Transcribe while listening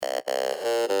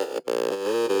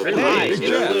Hi, it's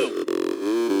Jeff.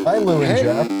 Lou. Hi, Lou and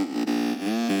Jeff.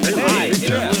 Hi, it's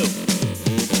Jeff.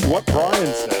 Lou. What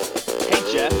Brian said. Hey,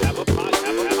 Jeff, have a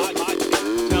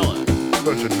podcast. Tell us.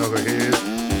 Bunch of knuckleheads.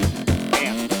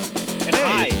 And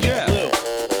hi, it's it's Jeff. Lou.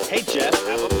 Hey, Jeff,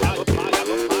 have a podcast.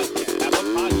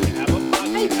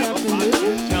 Hey, Jeff and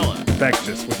Lou. Tell us.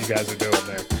 Infectious what you guys are doing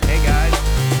there. Hey, guys.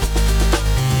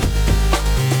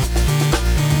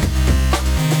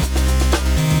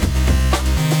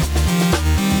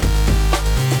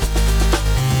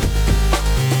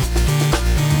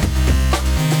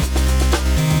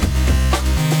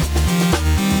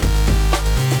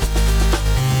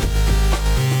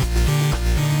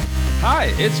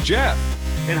 Hi, it's Jeff.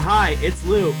 And hi, it's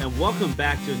Lou, and welcome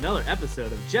back to another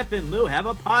episode of Jeff and Lou Have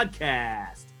a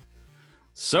Podcast.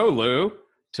 So, Lou,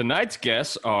 tonight's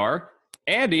guests are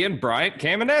Andy and Bryant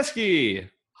Kameneski.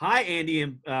 Hi, Andy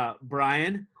and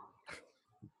Brian.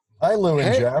 Hi, Lou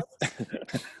and Hey. Jeff.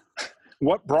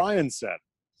 What Brian said.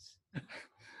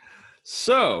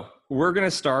 So, we're going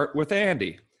to start with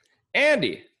Andy.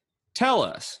 Andy, tell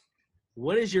us.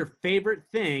 What is your favorite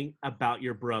thing about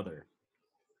your brother?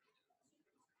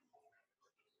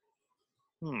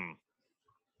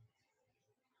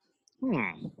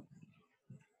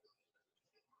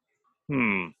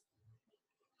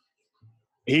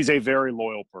 He's a very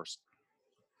loyal person.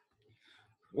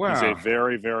 Wow, He's a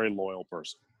very, very loyal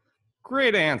person.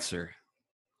 great answer.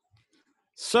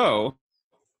 So,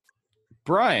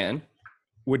 Brian,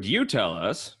 would you tell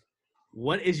us?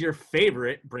 What is your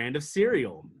favorite brand of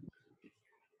cereal?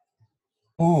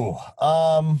 Ooh,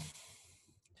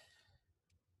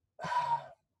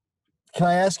 can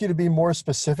I ask you to be more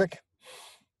specific?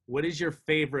 What is your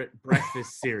favorite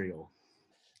breakfast cereal?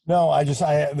 No,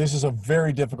 this is a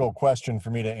very difficult question for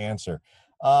me to answer.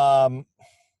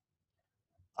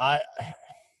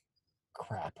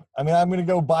 Crap. I mean, I'm going to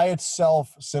go by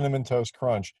itself, Cinnamon Toast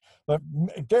Crunch. But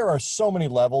there are so many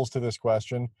levels to this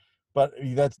question. But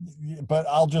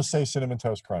I'll just say Cinnamon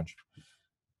Toast Crunch.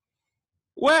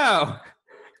 Wow,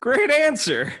 great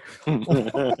answer.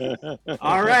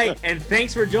 All right, and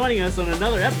thanks for joining us on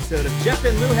another episode of Jeff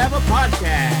and Lou Have a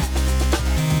Podcast.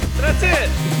 That's it.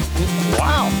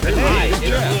 Wow. Hi, it's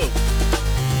Jeff. Lou.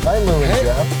 Hi, Lou and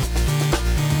Jeff.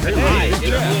 Hi, it's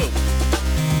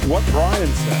Jeff. Lou. What Brian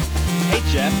said. Hey,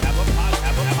 Jeff, have a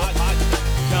podcast.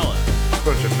 Tell us.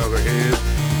 Bunch of knuckleheads.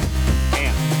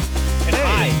 And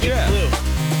hi, it's it's Jeff. Lou.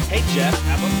 Hey, Jeff,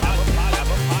 have a podcast.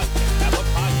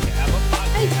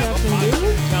 Hey, Jeff and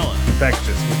Lou. Tell us.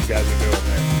 Infectious what you guys are doing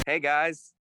there. Hey,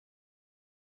 guys.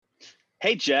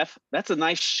 Hey, Jeff, that's a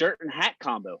nice shirt and hat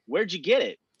combo. Where'd you get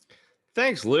it?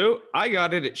 Thanks, Lou. I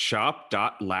got it at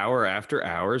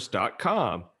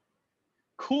shop.lauerafterhours.com.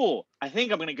 Cool. I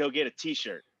think I'm going to go get a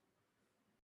t-shirt.